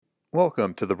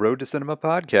Welcome to the Road to Cinema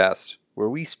podcast, where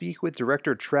we speak with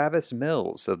director Travis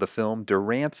Mills of the film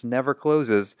DURANT'S Never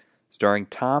Closes, starring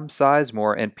Tom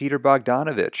Sizemore and Peter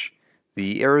Bogdanovich,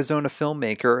 the Arizona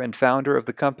filmmaker and founder of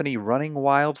the company Running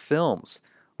Wild Films.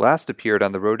 Last appeared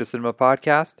on the Road to Cinema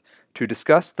podcast to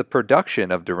discuss the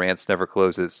production of DURANT'S Never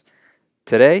Closes.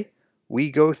 Today, we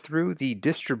go through the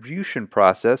distribution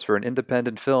process for an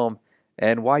independent film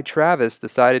and why Travis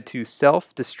decided to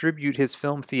self-distribute his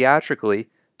film theatrically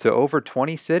to over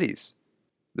 20 cities.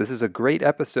 This is a great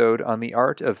episode on the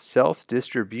art of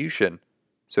self-distribution,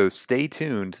 so stay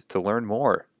tuned to learn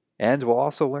more. And we'll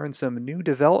also learn some new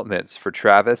developments for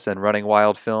Travis and Running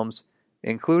Wild Films,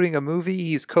 including a movie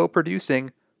he's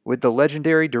co-producing with the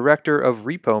legendary director of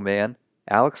Repo Man,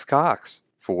 Alex Cox.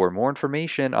 For more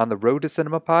information on the Road to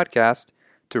Cinema podcast,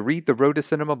 to read the Road to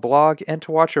Cinema blog, and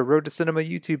to watch a Road to Cinema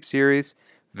YouTube series,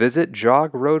 visit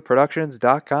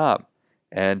jogroadproductions.com.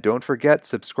 And don't forget,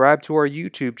 subscribe to our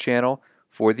YouTube channel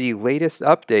for the latest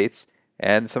updates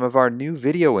and some of our new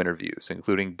video interviews,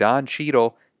 including Don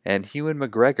Cheadle and Ewan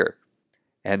McGregor.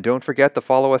 And don't forget to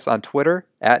follow us on Twitter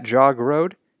at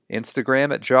JogRoad,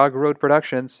 Instagram at JogRoad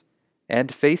Productions, and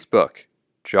Facebook,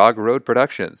 JogRoad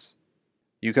Productions.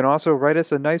 You can also write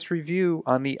us a nice review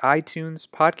on the iTunes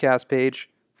podcast page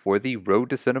for the Road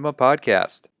to Cinema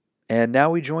podcast. And now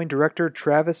we join director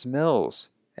Travis Mills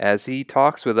as he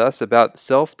talks with us about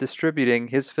self-distributing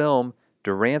his film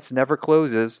DURANT'S Never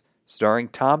Closes, starring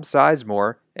Tom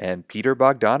Sizemore and Peter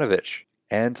Bogdanovich.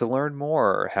 And to learn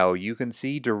more how you can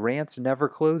see DURANT'S Never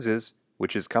Closes,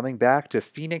 which is coming back to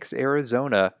Phoenix,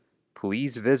 Arizona,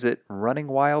 please visit Running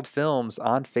Wild Films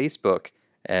on Facebook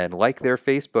and like their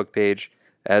Facebook page,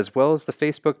 as well as the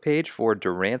Facebook page for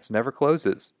DURANT'S Never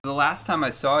Closes. The last time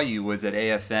I saw you was at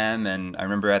AFM, and I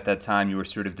remember at that time you were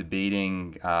sort of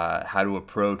debating how to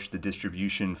approach the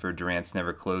distribution for DURANT'S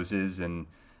Never Closes, and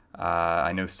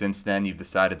I know since then you've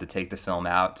decided to take the film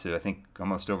out to, I think,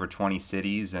 almost over 20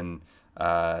 cities and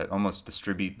almost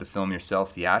distribute the film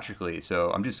yourself theatrically. So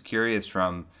I'm just curious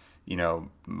from,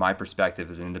 my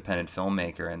perspective as an independent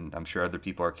filmmaker, and I'm sure other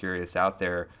people are curious out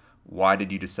there, why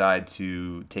did you decide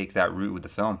to take that route with the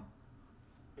film?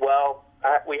 Well,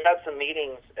 we had some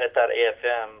meetings at that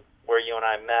AFM where you and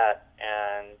I met,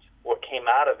 and what came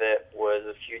out of it was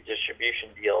a few distribution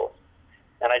deals,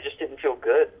 and I just didn't feel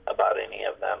good about any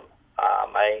of them.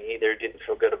 I either didn't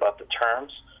feel good about the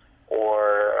terms,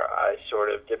 or I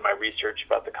sort of did my research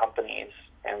about the companies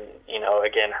and,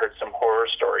 again, heard some horror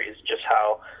stories, just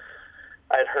how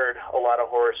I'd heard a lot of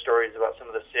horror stories about some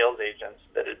of the sales agents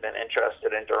that had been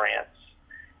interested in DURANT'S.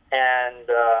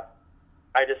 And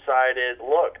I decided,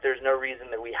 look, there's no reason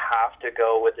that we have to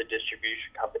go with a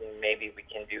distribution company. Maybe we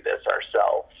can do this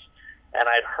ourselves. And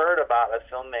I'd heard about a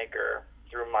filmmaker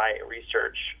through my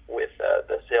research with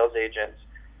the sales agents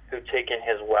who'd taken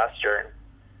his Western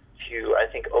to,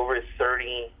 I think, over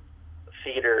 30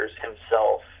 theaters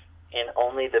himself in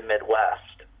only the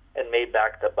Midwest and made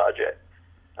back the budget.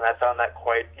 And I found that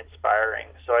quite inspiring.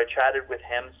 So I chatted with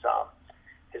him some.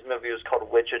 His movie was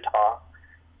called Wichita,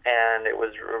 and it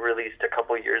was released a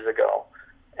couple years ago.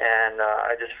 And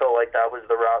I just felt like that was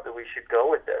the route that we should go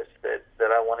with this,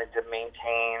 that I wanted to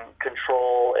maintain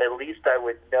control. At least I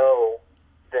would know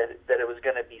that it was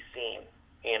going to be seen,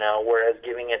 whereas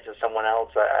giving it to someone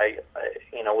else, I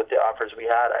with the offers we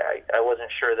had, I wasn't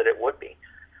sure that it would be.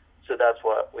 So that's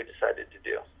what we decided to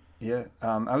do. Yeah,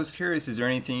 I was curious, is there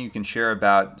anything you can share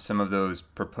about some of those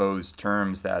proposed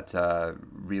terms that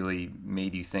really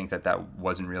made you think that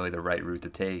wasn't really the right route to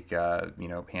take,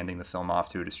 handing the film off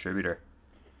to a distributor?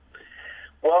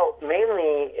 Well,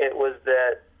 mainly it was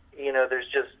that,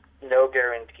 there's just no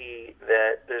guarantee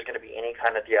that there's going to be any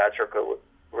kind of theatrical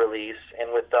release.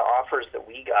 And with the offers that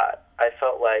we got, I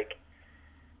felt like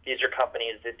these are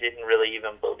companies that didn't really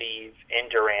even believe in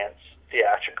DURANT'S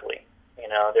theatrically.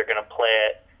 They're going to play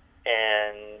it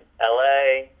in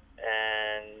LA,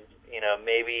 and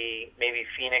maybe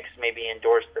Phoenix, maybe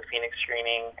endorse the Phoenix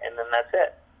screening, and then that's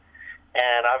it.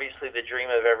 And obviously, the dream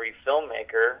of every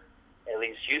filmmaker, at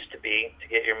least used to be, to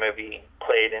get your movie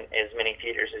played in as many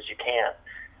theaters as you can.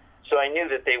 So I knew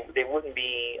that they wouldn't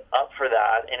be up for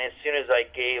that. And as soon as I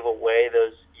gave away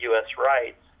those U.S.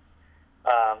 rights,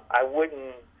 I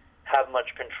wouldn't have much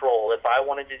control. If I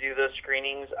wanted to do those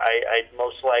screenings, I'd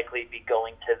most likely be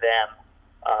going to them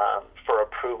for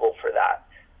approval for that.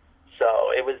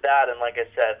 So it was that, and like I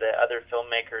said, the other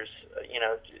filmmakers,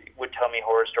 would tell me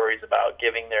horror stories about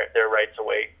giving their rights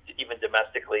away, even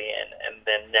domestically, and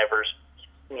then never,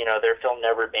 their film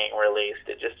never being released,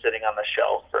 it just sitting on the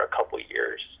shelf for a couple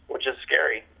years, which is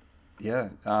scary. Yeah.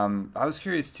 I was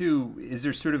curious too, is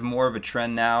there sort of more of a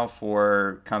trend now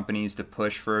for companies to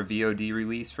push for a VOD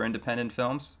release for independent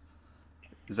films?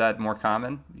 Is that more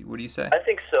common? What do you say? I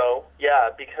think so, yeah,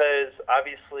 because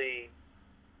obviously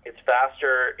it's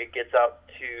faster, it gets out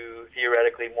to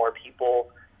theoretically more people.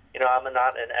 I'm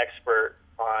not an expert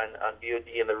on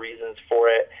VOD and the reasons for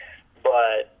it,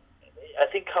 but I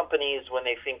think companies, when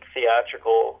they think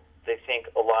theatrical, they think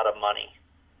a lot of money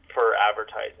for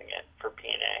advertising it, for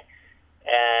P&A.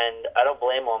 And I don't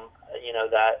blame them,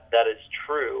 that is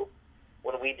true.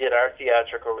 When we did our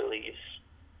theatrical release,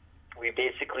 we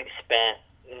basically spent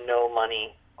no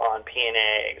money on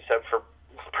P&A except for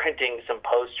printing some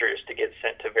posters to get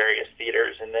sent to various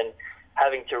theaters and then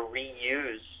having to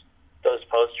reuse those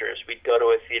posters. We'd go to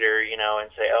a theater,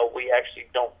 and say, oh, we actually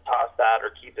don't toss that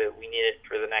or keep it. We need it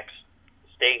for the next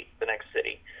state, the next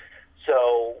city.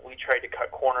 So we tried to cut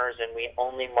corners, and we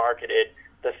only marketed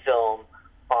the film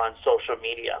on social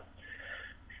media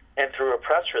and through a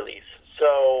press release.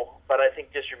 But I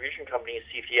think distribution companies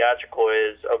see theatrical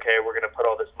as, okay, we're going to put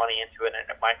all this money into it and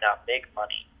it might not make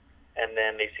money. And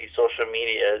then they see social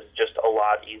media as just a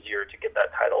lot easier to get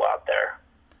that title out there.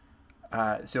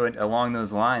 So along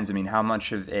those lines, how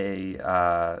much of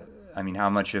a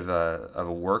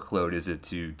workload is it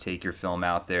to take your film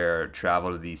out there,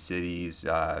 travel to these cities?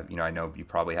 I know you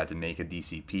probably had to make a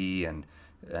DCP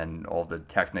and all the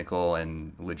technical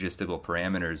and logistical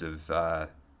parameters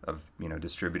of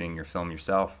distributing your film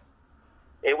yourself.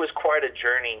 It was quite a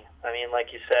journey.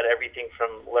 Like you said, everything from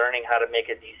learning how to make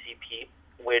a DCP,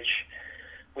 which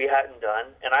we hadn't done,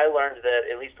 and I learned that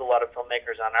at least a lot of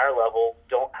filmmakers on our level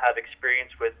don't have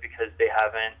experience with because they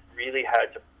haven't really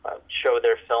had to show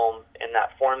their film in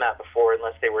that format before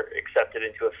unless they were accepted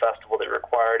into a festival that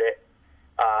required it.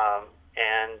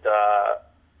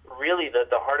 Really the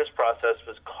hardest process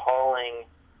was calling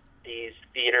these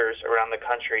theaters around the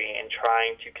country and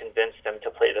trying to convince them to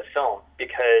play the film,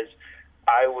 because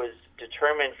I was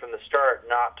determined from the start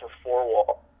not to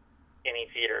four-wall any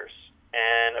theaters.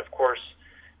 And of course,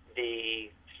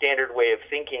 the standard way of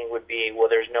thinking would be, well,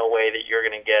 there's no way that you're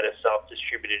going to get a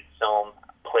self-distributed film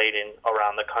played in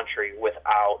around the country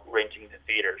without renting the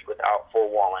theaters, without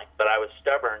four-walling. But I was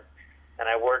stubborn, and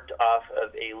I worked off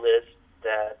of a list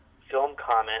that Film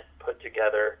Comment put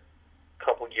together a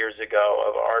couple years ago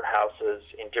of art houses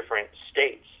in different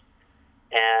states,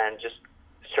 and just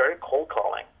started cold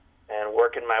calling and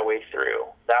working my way through.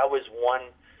 That was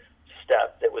one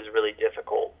step that was really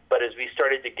difficult, but as we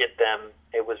started to get them,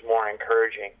 it was more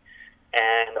encouraging.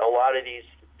 And a lot of these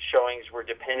showings were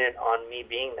dependent on me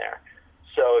being there,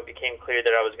 so it became clear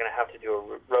that I was going to have to do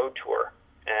a road tour.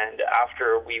 And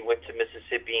after we went to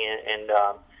Mississippi and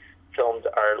filmed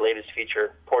our latest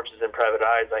feature, Porches and Private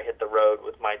Eyes, I hit the road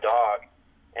with my dog,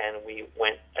 and we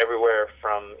went everywhere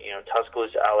from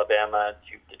Tuscaloosa, Alabama,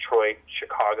 to Detroit,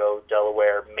 Chicago,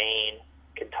 Delaware, Maine,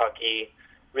 Kentucky,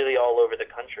 really all over the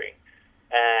country.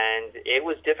 And it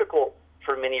was difficult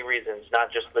for many reasons,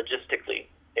 not just logistically.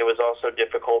 It was also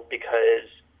difficult because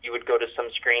you would go to some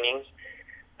screenings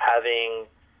having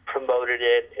promoted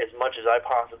it as much as I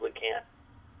possibly can,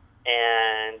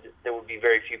 and there would be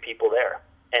very few people there.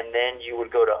 And then you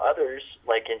would go to others,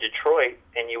 like in Detroit,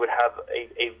 and you would have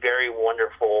a very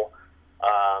wonderful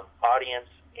audience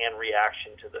and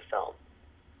reaction to the film.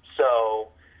 So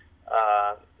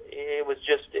it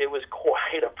was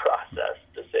quite a process,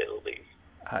 to say the least.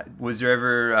 Was there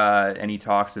ever any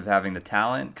talks of having the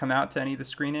talent come out to any of the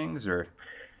screenings, or?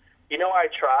 I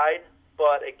tried,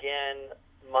 but again,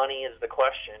 money is the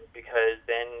question, because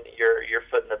then you're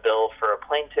footing the bill for a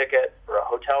plane ticket, for a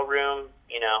hotel room.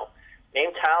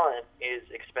 Name talent is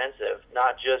expensive,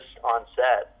 not just on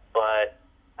set, but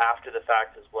after the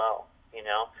fact as well.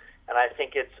 And I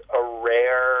think it's a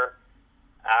rare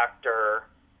actor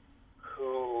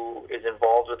who is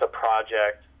involved with a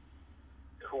project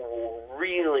who will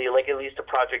really, like at least a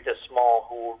project this small,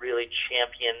 who will really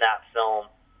champion that film,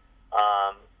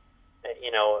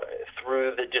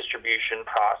 through the distribution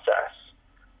process.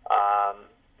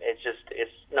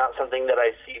 It's not something that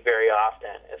I see very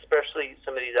often, especially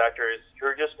some of these actors who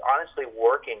are just honestly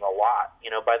working a lot.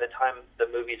 By the time the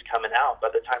movie's coming out, by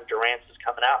the time DURANT'S is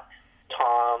coming out,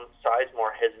 Tom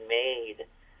Sizemore has made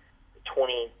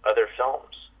 20 other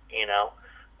films,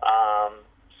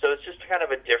 so it's just kind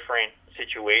of a different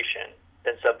situation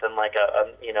than something like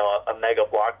a mega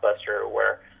blockbuster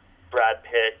where Brad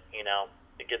Pitt,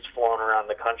 it gets flown around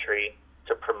the country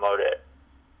to promote it.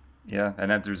 Yeah, and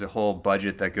that there's a whole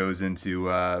budget that goes into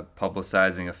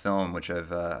publicizing a film, which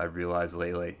I've realized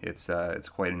lately. It's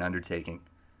quite an undertaking.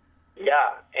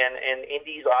 Yeah, and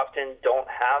indies often don't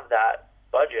have that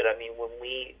budget. I mean, when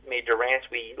we made Durant's,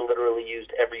 we literally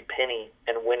used every penny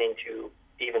and went into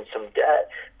even some debt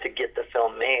to get the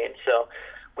film made. So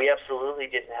we absolutely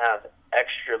didn't have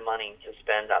extra money to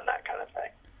spend on that kind of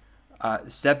thing.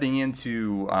 Stepping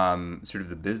into sort of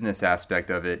the business aspect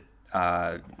of it,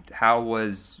 how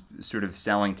was sort of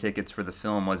selling tickets for the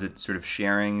film? Was it sort of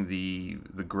sharing the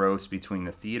gross between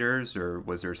the theaters, or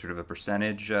was there sort of a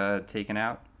percentage taken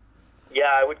out?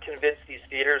 Yeah, I would convince these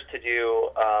theaters to do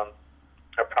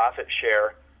a profit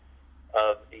share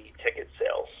of the ticket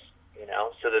sales,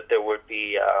 so that there would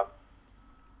be,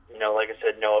 like I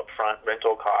said, no upfront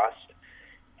rental cost,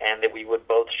 and that we would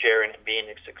both share in being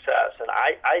a success. And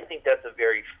I think that's a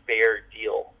very fair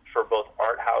deal for both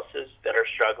art houses that are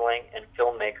struggling and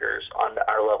filmmakers on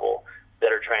our level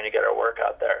that are trying to get our work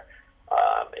out there.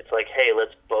 It's like, hey,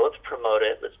 let's both promote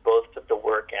it. Let's both put the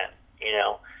work in,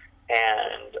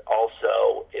 and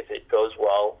also if it goes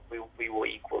well, we will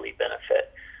equally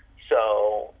benefit.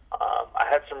 So I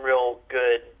had some real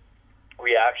good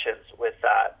reactions with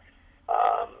that.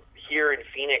 Here in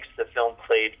Phoenix, the film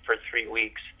played for 3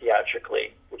 weeks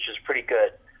theatrically, which is pretty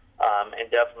good, and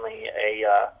definitely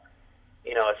a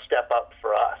step up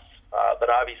for us. But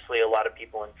obviously, a lot of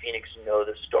people in Phoenix know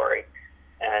the story,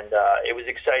 and it was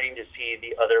exciting to see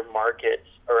the other markets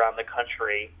around the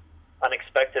country,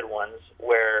 unexpected ones,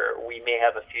 where we may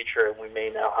have a future and we may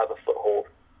now have a foothold.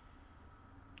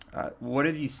 What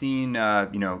have you seen,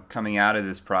 coming out of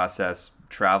this process,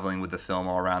 traveling with the film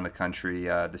all around the country,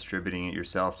 distributing it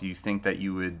yourself? Do you think that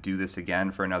you would do this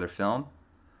again for another film?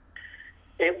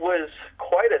 It was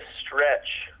quite a stretch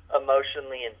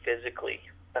emotionally and physically.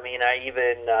 I mean, I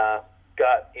even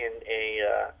got in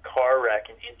a car wreck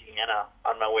in Indiana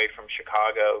on my way from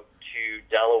Chicago to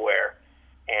Delaware.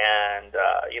 And,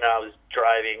 I was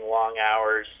driving long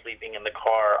hours, sleeping in the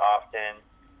car often.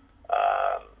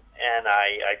 And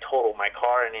I totaled my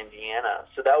car in Indiana.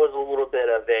 So that was a little bit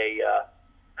of a,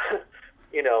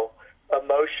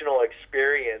 emotional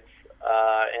experience,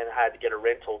 and had to get a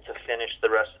rental to finish the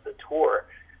rest of the tour.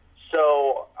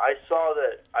 So I saw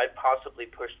that I possibly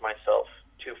pushed myself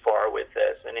too far with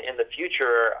this. And in the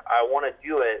future, I want to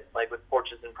do it, like with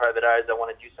Portraits and Private Eyes, I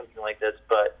want to do something like this.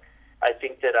 But I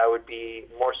think that I would be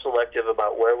more selective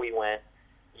about where we went,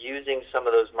 using some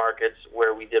of those markets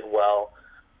where we did well,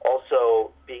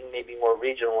 also being maybe more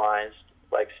regionalized,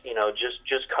 like,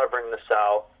 just covering the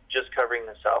South, just covering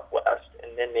the Southwest,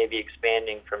 and then maybe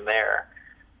expanding from there.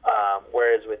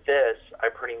 Whereas with this, I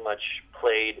pretty much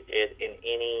played it in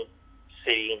any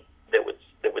city that would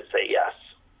say yes.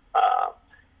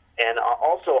 And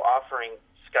also offering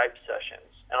Skype sessions.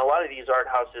 And a lot of these art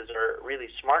houses are really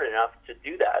smart enough to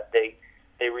do that.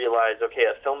 They realize, okay,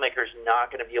 a filmmaker's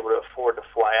not going to be able to afford to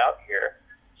fly out here,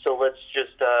 so let's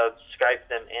just Skype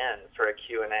them in for a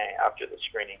Q&A after the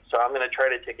screening. So I'm going to try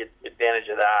to take advantage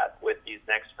of that with these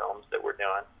next films that we're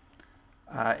doing.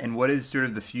 And what is sort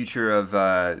of the future of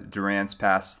Durant's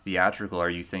past theatrical? Are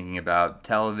you thinking about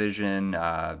television,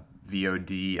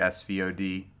 VOD,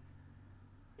 SVOD?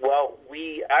 Well,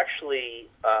 we actually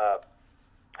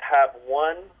have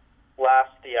one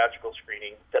last theatrical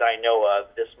screening that I know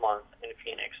of this month in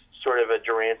Phoenix, sort of a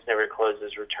Durant's Never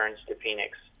Closes returns to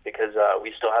Phoenix, because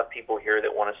we still have people here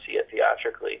that want to see it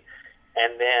theatrically.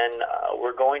 And then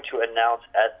we're going to announce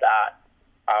at that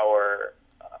our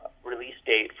release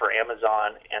date for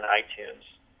Amazon and iTunes,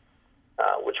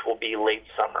 which will be late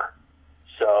summer.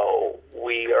 So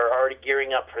we are already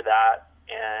gearing up for that,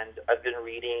 and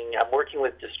I'm working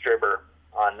with Distribber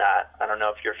on that. I don't know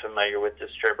if you're familiar with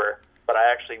Distribber, but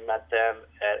I actually met them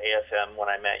at AFM when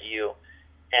I met you,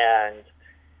 and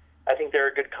I think they're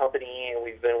a good company, and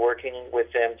we've been working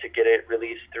with them to get it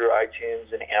released through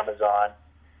iTunes and Amazon,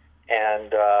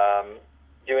 and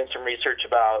doing some research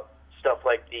about stuff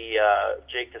like the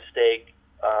Jake the Steak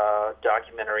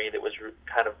documentary that was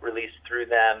kind of released through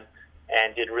them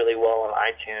and did really well on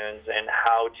iTunes, and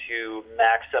how to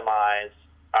maximize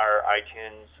our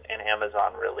iTunes and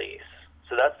Amazon release.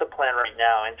 So that's the plan right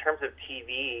now. In terms of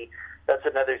TV, that's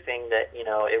another thing that,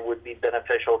 it would be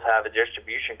beneficial to have a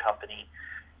distribution company,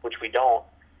 which we don't,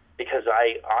 because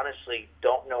I honestly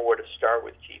don't know where to start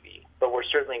with TV. But we're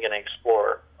certainly going to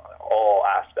explore all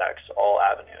aspects, all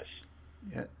avenues.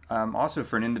 Yeah. Also,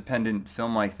 for an independent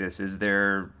film like this, is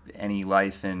there any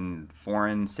life in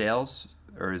foreign sales,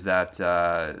 or is that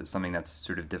something that's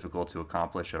sort of difficult to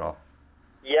accomplish at all?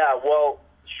 Yeah, well,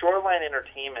 Shoreline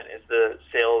Entertainment is the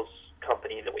sales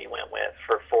company that we went with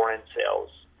for foreign sales,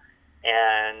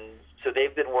 and so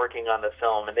they've been working on the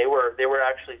film, and they were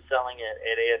actually selling it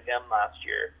at AFM last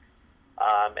year,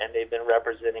 and they've been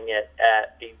representing it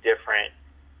at the different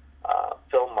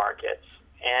film markets.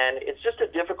 And it's just a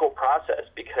difficult process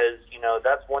because,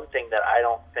 that's one thing that I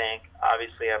don't think,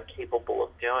 obviously, I'm capable of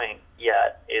doing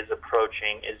yet is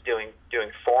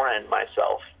doing foreign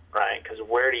myself, right? Because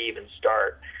where to even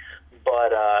start?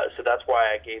 But so that's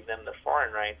why I gave them the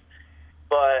foreign rights.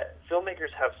 But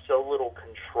filmmakers have so little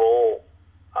control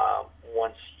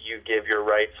once you give your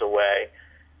rights away.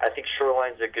 I think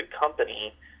Shoreline's a good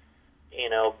company,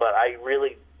 but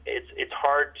it's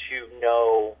hard to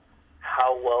know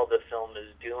how well the film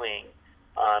is doing,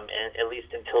 and at least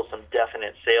until some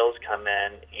definite sales come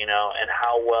in, and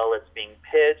how well it's being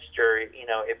pitched, or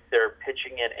if they're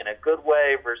pitching it in a good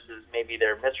way versus maybe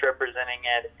they're misrepresenting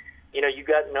it. You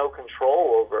got no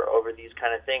control over these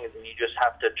kind of things, and you just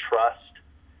have to trust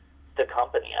the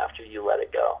company after you let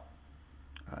it go.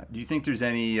 Do you think there's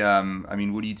any,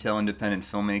 what do you tell independent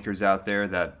filmmakers out there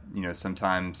that,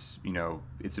 sometimes,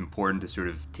 it's important to sort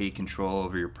of take control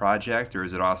over your project, or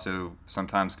is it also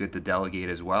sometimes good to delegate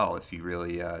as well if you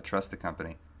really trust the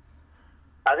company?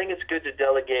 I think it's good to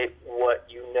delegate what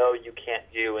you can't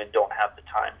do and don't have the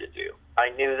time to do. I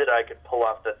knew that I could pull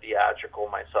off the theatrical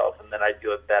myself and then I'd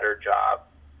do a better job,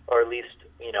 or at least,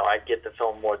 I'd get the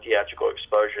film more theatrical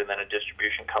exposure than a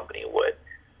distribution company would.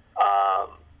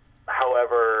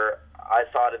 However, I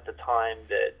thought at the time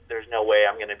that there's no way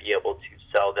I'm going to be able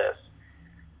to sell this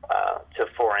to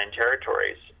foreign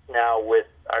territories. Now, with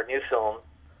our new film,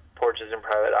 Porches and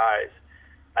Private Eyes,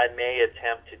 I may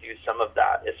attempt to do some of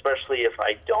that, especially if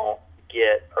I don't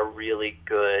get a really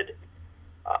good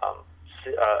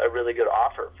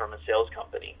offer from a sales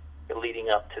company leading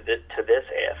up to this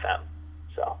AFM.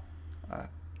 So.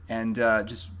 And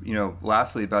just,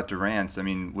 lastly about Durant's,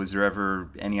 was there ever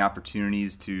any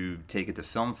opportunities to take it to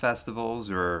film festivals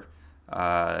or,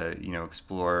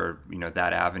 explore,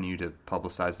 that avenue to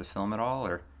publicize the film at all?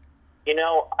 Or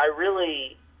I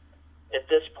really, at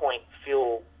this point,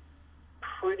 feel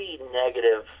pretty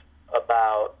negative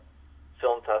about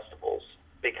film festivals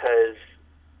because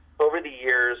over the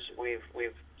years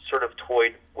we've sort of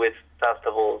toyed with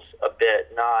festivals a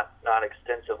bit, not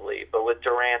extensively, but with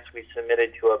Durant's we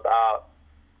submitted to about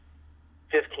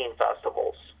 15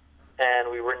 festivals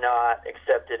and we were not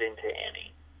accepted into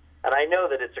any. And I know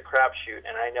that it's a crapshoot,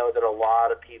 and I know that a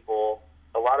lot of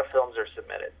films are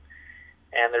submitted,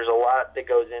 and there's a lot that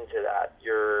goes into that.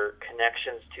 Your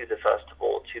connections to the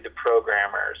festival, to the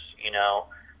programmers,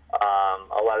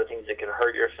 a lot of things that could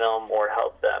hurt your film or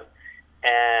help them.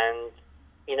 And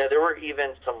there were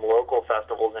even some local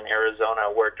festivals in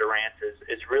Arizona where Durant's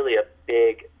is really a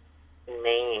big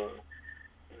name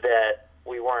that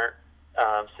we weren't,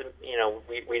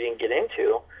 we didn't get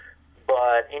into.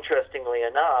 But interestingly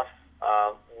enough,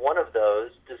 one of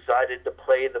those decided to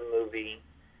play the movie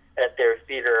at their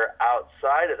theater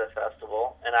outside of the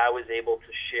festival, and I was able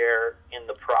to share in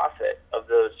the profit of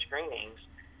those screenings,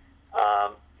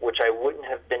 which I wouldn't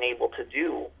have been able to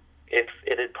do if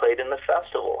it had played in the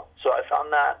festival. So I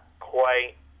found that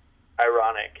quite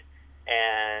ironic.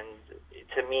 And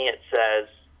to me it says,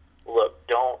 look,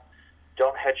 don't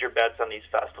hedge your bets on these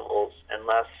festivals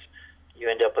unless you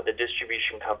end up with a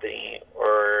distribution company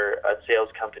or a sales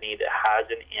company that has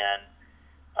an in.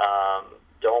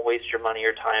 Don't waste your money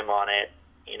or time on it.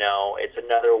 It's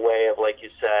another way of, like you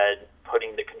said,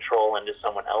 putting the control into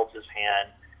someone else's hand.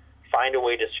 Find a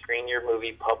way to screen your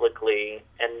movie publicly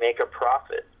and make a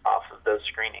profit off of those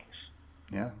screenings.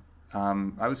 Yeah.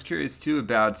 I was curious, too,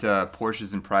 about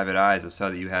Porches and Private Eyes. I saw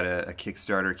that you had a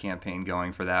Kickstarter campaign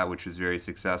going for that, which was very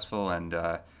successful, and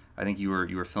I think you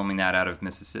were filming that out of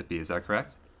Mississippi. Is that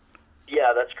correct?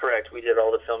 Yeah, that's correct. We did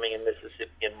all the filming in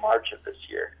Mississippi in March of this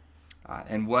year.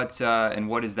 And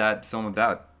what is that film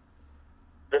about?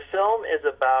 The film is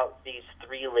about these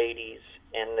three ladies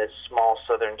in this small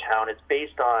southern town. It's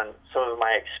based on some of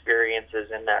my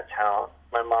experiences in that town.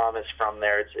 My mom is from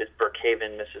there. It's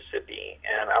Brookhaven, Mississippi,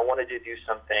 and I wanted to do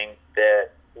something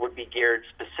that would be geared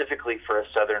specifically for a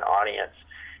southern audience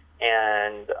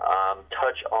and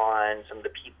touch on some of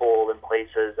the people and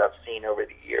places I've seen over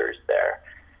the years there.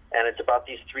 And it's about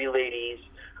these three ladies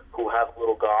who have a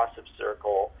little gossip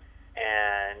circle,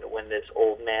 and when this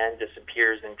old man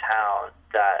disappears in town,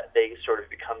 that they sort of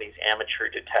become these amateur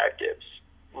detectives.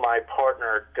 My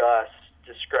partner, Gus,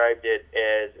 described it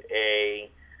as a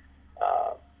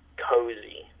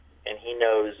cozy, and he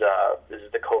knows, this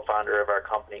is the co-founder of our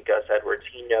company, Gus Edwards,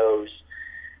 he knows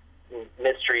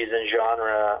mysteries and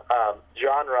genre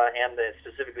and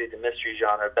specifically the mystery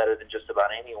genre better than just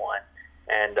about anyone.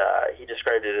 And he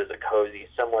described it as a cozy,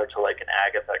 similar to like an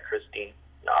Agatha Christie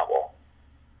novel.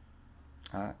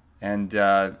 I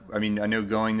know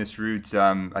going this route,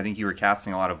 I think you were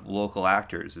casting a lot of local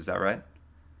actors. Is that right?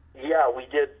 Yeah, we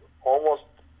did almost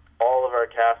all of our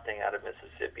casting out of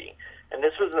Mississippi. And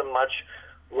this was a much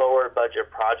lower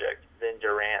budget project than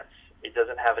Durant's. It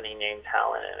doesn't have any named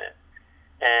talent in it.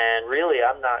 And really,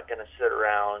 I'm not going to sit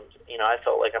around, I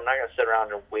felt like I'm not going to sit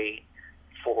around and wait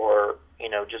for,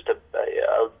 just a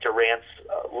Durant's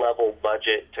level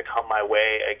budget to come my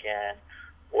way again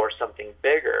or something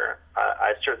bigger.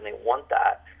 I certainly want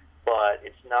that, but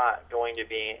it's not going to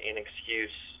be an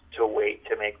excuse to wait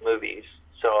to make movies.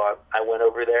 So I went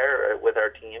over there with our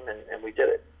team and we did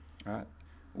it. All right.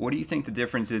 What do you think the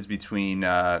difference is between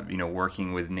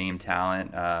working with name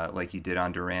talent like you did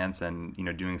on Durant's and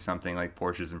doing something like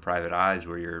Porches and Private Eyes,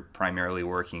 where you're primarily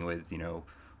working with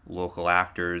local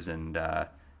actors and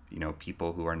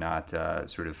people who are not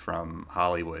sort of from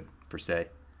Hollywood per se?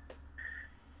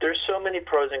 There's so many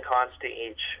pros and cons to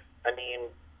each. I mean,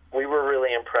 we were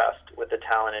really impressed with the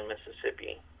talent in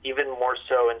Mississippi, even more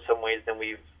so in some ways than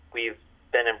we've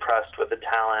been impressed with the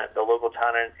local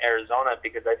talent in Arizona,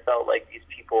 because I felt like these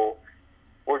people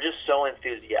were just so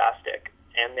enthusiastic,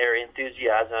 and their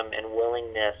enthusiasm and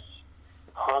willingness,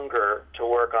 hunger to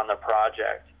work on the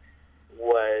project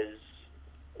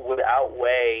would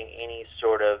outweigh any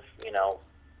sort of,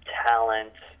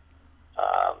 talent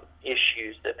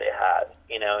issues that they had,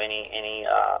 any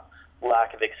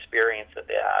lack of experience that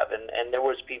they have. And there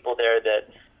was people there that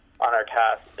on our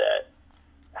cast that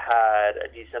had a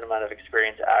decent amount of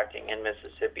experience acting in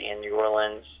Mississippi and New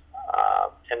Orleans,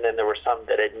 and then there were some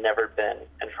that had never been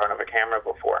in front of a camera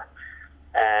before.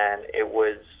 And it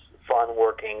was fun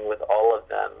working with all of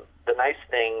them. The nice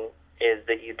thing is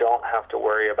that you don't have to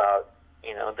worry about,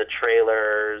 the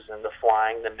trailers and the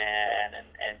flying them in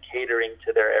and catering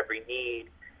to their every need.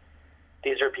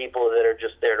 These are people that are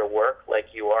just there to work like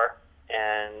you are,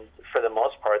 and for the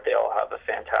most part, they all have a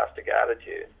fantastic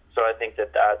attitude. So I think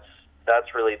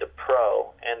that's really the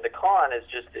pro. And the con is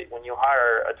just that when you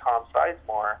hire a Tom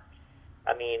Sizemore,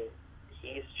 I mean,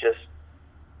 he's just,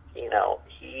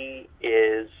 he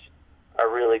is a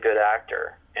really good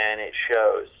actor, and it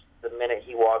shows. The minute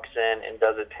he walks in and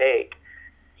does a take,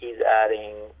 he's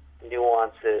adding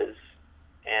nuances,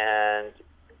 and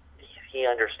he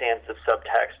understands the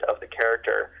subtext of the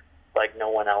character like no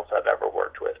one else I've ever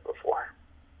worked with before.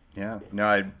 Yeah, no,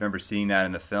 I remember seeing that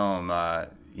in the film.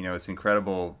 It's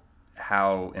incredible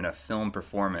how in a film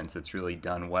performance it's really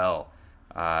done well.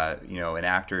 An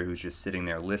actor who's just sitting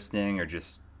there listening or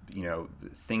just,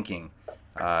 thinking,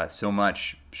 so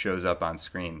much shows up on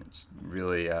screen. It's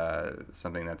really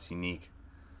something that's unique.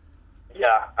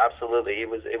 Yeah, absolutely. It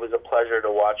was a pleasure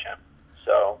to watch him.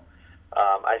 So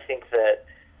I think that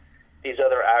these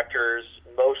other actors,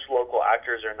 most local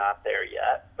actors are not there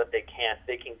yet, but they can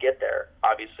get there.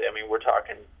 Obviously, I mean, we're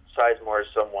talking Sizemore is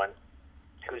someone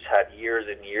who's had years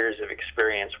and years of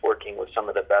experience working with some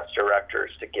of the best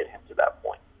directors to get him to that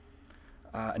point.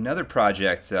 Another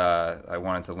project I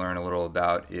wanted to learn a little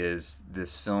about is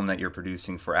this film that you're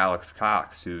producing for Alex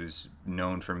Cox, who's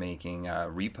known for making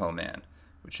Repo Man,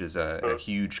 which is a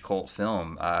huge cult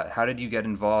film. How did you get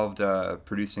involved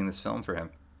producing this film for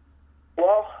him?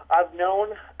 Well, I've known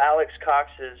Alex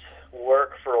Cox's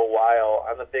work for a while.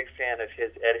 I'm a big fan of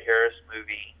his Ed Harris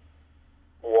movie,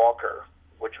 Walker,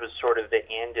 which was sort of the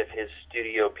end of his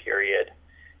studio period.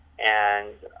 And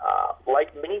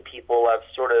like many people, I've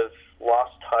sort of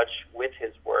lost touch with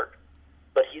his work,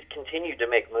 but he's continued to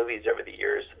make movies over the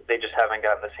years. They just haven't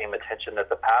gotten the same attention that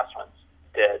the past ones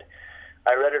did.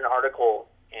 I read an article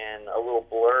in a little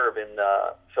blurb in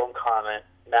the Film Comment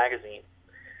magazine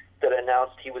that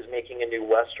announced he was making a new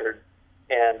Western,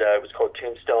 and it was called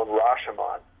Tombstone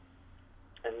Rashomon.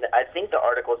 And I think the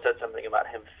article said something about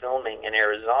him filming in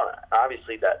Arizona.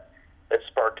 Obviously, that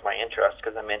sparked my interest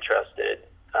because I'm interested.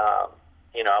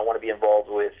 I want to be involved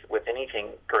with anything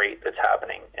great that's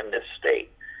happening in this state.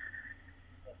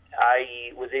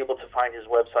 I was able to find his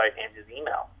website and his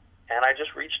email, and I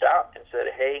just reached out and said,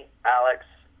 "Hey, Alex,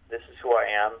 this is who I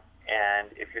am, and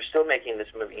if you're still making this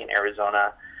movie in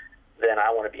Arizona, then I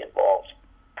want to be involved.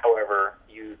 However,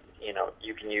 you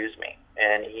can use me."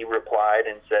 And he replied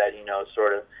and said,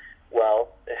 well,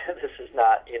 this is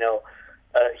not,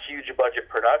 a huge budget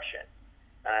production.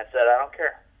 And I said, I don't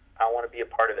care. I want to be a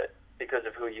part of it because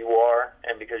of who you are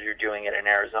and because you're doing it in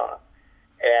Arizona.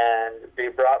 And they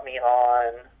brought me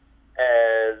on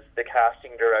as the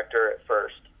casting director at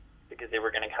first because they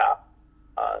were going to cast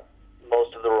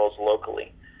most of the roles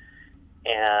locally.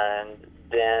 And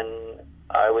then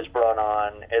I was brought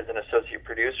on as an associate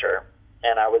producer,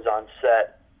 and I was on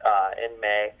set in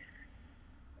May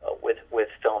with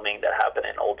filming that happened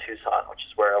in Old Tucson, which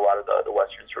is where a lot of the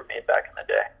Westerns were made back in the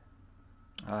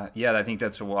day. Yeah, I think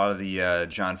that's a lot of the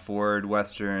John Ford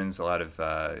Westerns. A lot of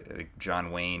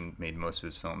John Wayne made most of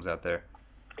his films out there.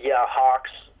 Yeah,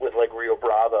 Hawks with like Rio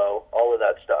Bravo, all of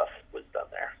that stuff was done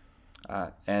there.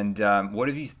 And what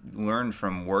have you learned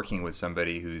from working with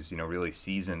somebody who's really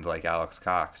seasoned like Alex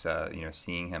Cox?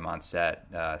 Seeing him on set,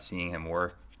 seeing him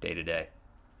work day to day.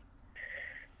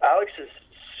 Alex is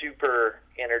super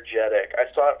energetic.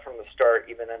 I saw it from the start,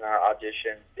 even in our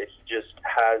audition, that he just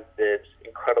has this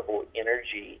incredible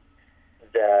energy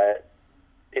that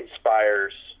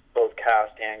inspires both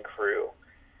cast and crew.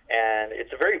 And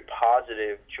it's a very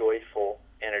positive, joyful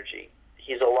energy.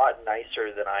 He's a lot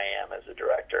nicer than I am as a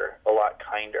director, a lot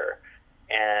kinder.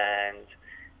 And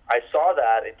I saw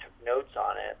that and took notes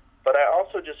on it. But I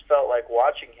also just felt like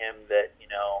watching him that,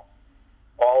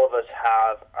 all of us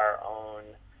have our own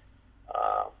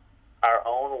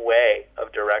way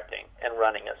of directing and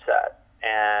running a set.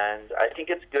 And I think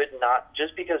it's good not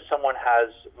just because someone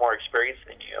has more experience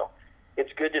than you,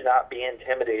 it's good to not be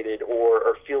intimidated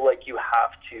or feel like you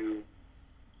have to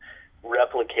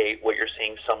replicate what you're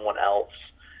seeing someone else,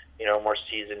 more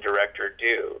seasoned director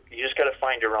do. You just got to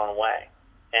find your own way.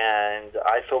 And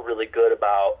I feel really good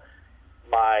about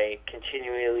my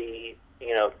continually,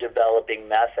 developing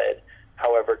method,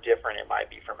 however different it might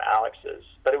be from Alex's.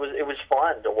 But it was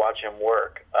fun to watch him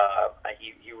work.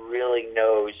 He really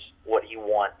knows what he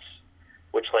wants,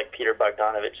 which, like Peter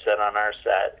Bogdanovich said on our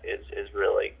set, is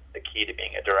really the key to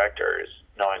being a director, is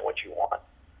knowing what you want.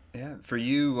 Yeah. For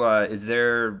you, is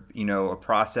there, a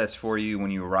process for you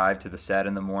when you arrive to the set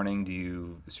in the morning? Do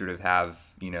you sort of have,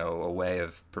 a way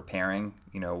of preparing,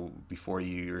 before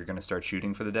you're going to start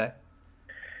shooting for the day?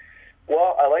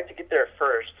 Well, I like to get there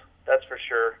first, that's for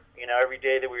sure. Every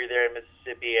day that we were there in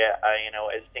Mississippi,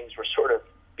 as things were sort of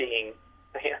being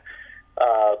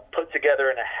put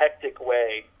together in a hectic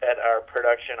way at our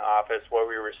production office where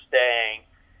we were staying,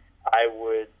 I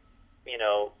would,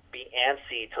 be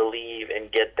antsy to leave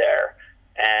and get there.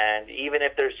 And even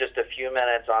if there's just a few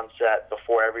minutes on set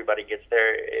before everybody gets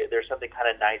there, there's something kind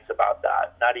of nice about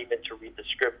that. Not even to read the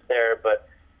script there, but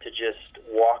to just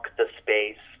walk the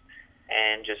space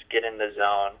and just get in the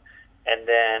zone. And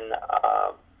then,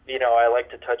 I like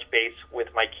to touch base with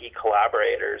my key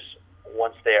collaborators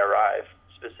once they arrive,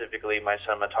 specifically my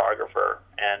cinematographer,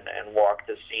 and walk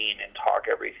the scene and talk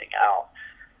everything out.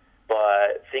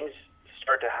 But things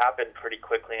start to happen pretty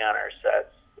quickly on our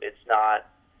sets. It's not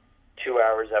 2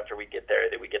 hours after we get there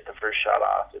that we get the first shot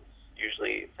off. It's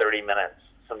usually 30 minutes,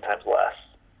 sometimes less.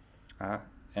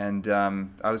 And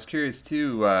I was curious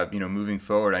too, moving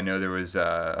forward, I know there was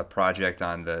a project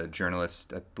on the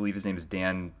journalist, I believe his name is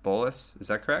Dan Bowles, is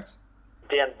that correct?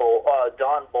 Don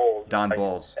Bowles. Don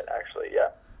Bowles. Actually, yeah.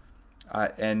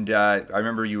 And I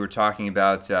remember you were talking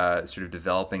about sort of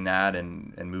developing that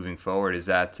and moving forward. Is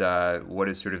that, what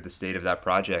is sort of the state of that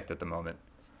project at the moment?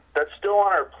 That's still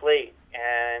on our plate,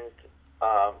 and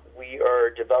we are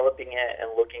developing it and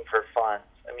looking for funds.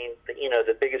 I mean,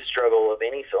 the biggest struggle of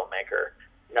any filmmaker,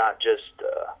 not just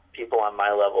people on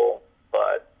my level,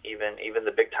 but even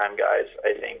the big time guys,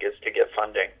 I think, is to get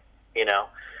funding,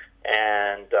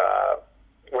 and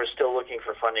we're still looking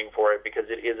for funding for it because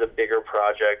it is a bigger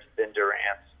project than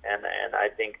Durant's, and I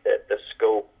think that the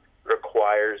scope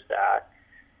requires that.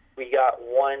 We got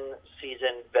one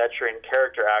seasoned veteran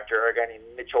character actor, a guy named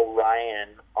Mitchell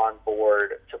Ryan, on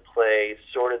board to play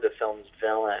sort of the film's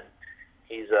villain.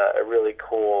 He's a really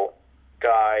cool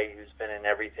guy who's been in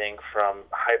everything from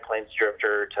High Plains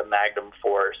Drifter to Magnum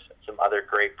Force and some other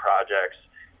great projects.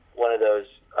 One of those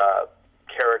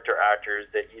character actors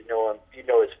that you know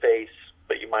his face,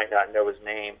 but you might not know his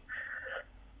name.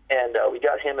 And we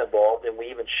got him involved, and we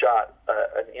even shot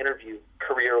an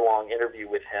career-long interview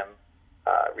with him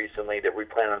recently that we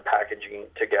plan on packaging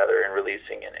together and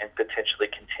releasing and potentially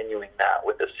continuing that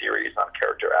with a series on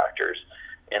character actors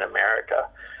in America.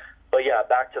 But yeah,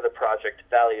 back to the project,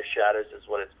 Valley of Shadows is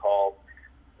what it's called.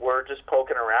 We're just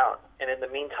poking around, and in the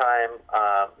meantime,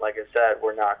 like I said,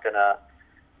 we're not gonna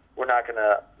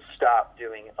stop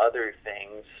doing other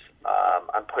things.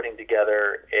 I'm putting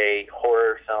together a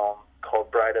horror film called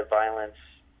Bride of Violence,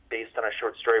 based on a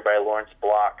short story by Lawrence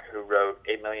Block, who wrote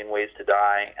 8 Million Ways to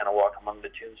Die and A Walk Among the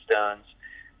Tombstones,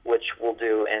 which we'll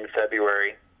do in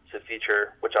February. It's a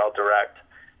feature which I'll direct.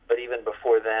 But even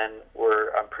before then,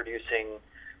 I'm producing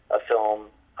a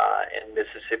film in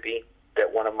Mississippi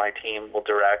that one of my team will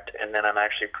direct, and then I'm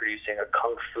actually producing a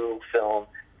kung fu film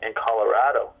in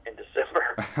Colorado in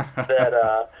December that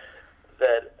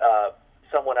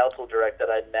someone else will direct that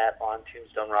I met on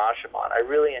Tombstone Rashomon. I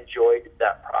really enjoyed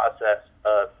that process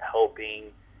of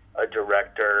helping a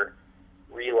director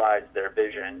realize their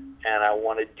vision, and I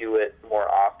want to do it more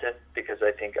often because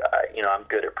I think I'm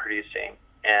good at producing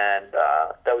and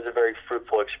that was a very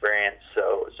fruitful experience.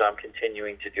 So I'm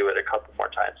continuing to do it a couple more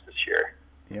times this year.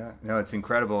 Yeah, no, it's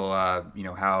incredible.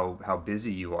 How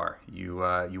busy you are.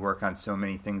 You work on so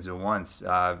many things at once.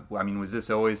 I mean, was this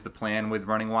always the plan with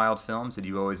Running Wild Films? Did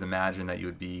you always imagine that you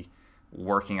would be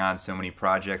working on so many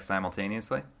projects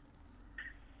simultaneously?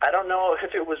 I don't know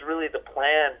if it was really the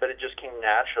plan, but it just came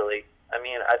naturally. I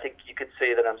mean, I think you could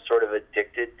say that I'm sort of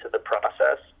addicted to the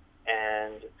process,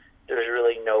 and there's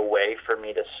really no way for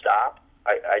me to stop.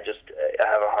 I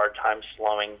have a hard time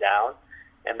slowing down,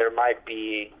 and there might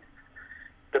be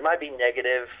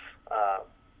negative,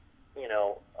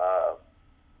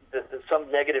 some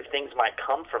negative things might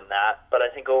come from that, but I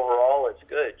think overall it's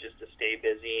good just to stay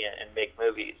busy and make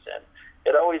movies. And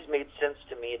it always made sense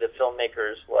to me that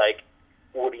filmmakers like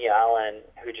Woody Allen,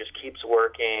 who just keeps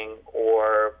working,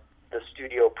 or the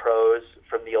studio pros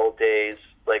from the old days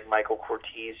like Michael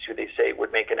Curtiz, who they say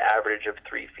would make an average of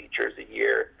 3 features a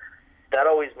year, that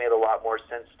always made a lot more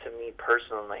sense to me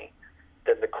personally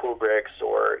than the Kubricks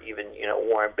or even,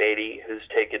 Warren Beatty, who's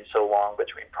taken so long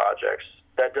between projects.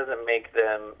 That doesn't make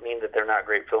them mean that they're not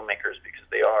great filmmakers, because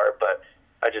they are, but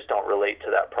I just don't relate to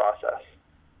that process.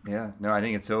 Yeah, no, I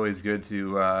think it's always good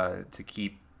to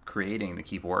keep creating, to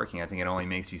keep working. I think it only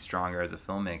makes you stronger as a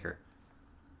filmmaker.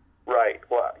 Right.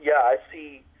 Well, yeah, I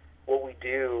see what we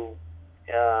do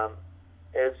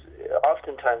as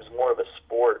oftentimes more of a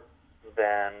sport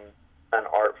than an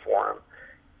art form.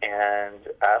 And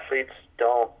athletes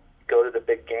don't go to the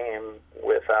big game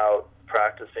without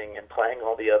practicing and playing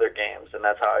all the other games. And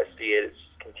that's how I see it. It's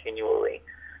continually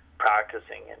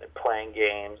practicing and playing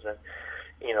games and,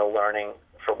 learning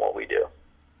from what we do.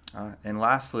 And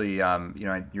lastly,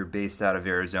 you're based out of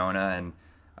Arizona, and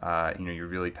you're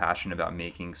really passionate about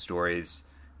making stories,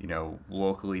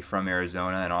 locally from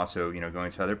Arizona, and also,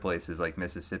 going to other places like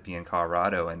Mississippi and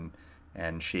Colorado,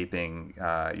 and shaping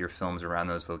your films around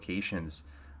those locations.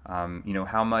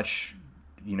 How much,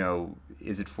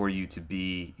 is it for you to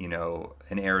be,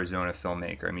 an Arizona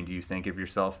filmmaker? I mean, do you think of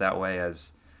yourself that way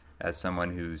as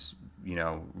someone who's,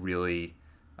 really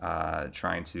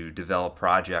trying to develop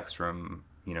projects from,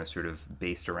 sort of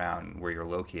based around where you're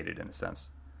located in a sense?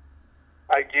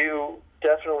 I do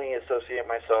definitely associate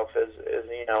myself as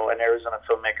an Arizona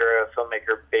filmmaker, a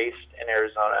filmmaker based in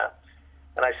Arizona,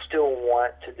 and I still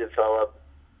want to develop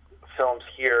films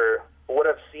here. What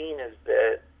I've seen is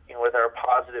that, with our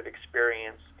positive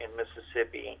experience in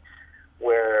Mississippi,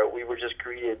 where we were just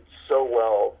greeted so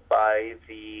well by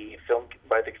the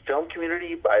film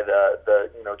community, by the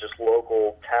just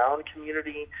local town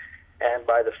community, and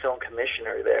by the film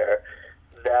commissioner there,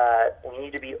 that we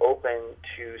need to be open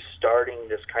to starting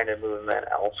this kind of movement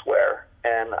elsewhere.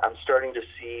 And I'm starting to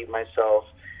see myself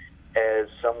as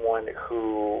someone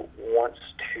who wants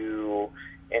to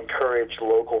encourage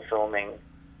local filmmaking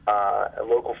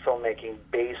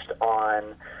based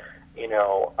on,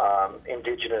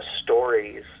 indigenous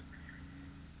stories,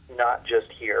 not just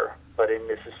here, but in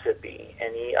Mississippi.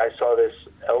 And I saw this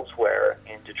elsewhere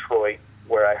in Detroit,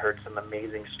 where I heard some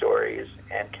amazing stories,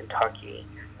 and Kentucky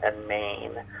and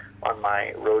Maine on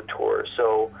my road tour.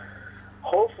 So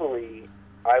hopefully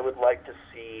I would like to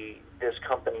see this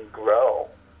company grow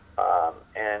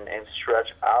and stretch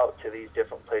out to these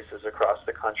different places across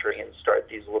the country and start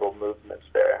these little movements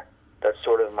there. That's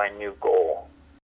sort of my new goal.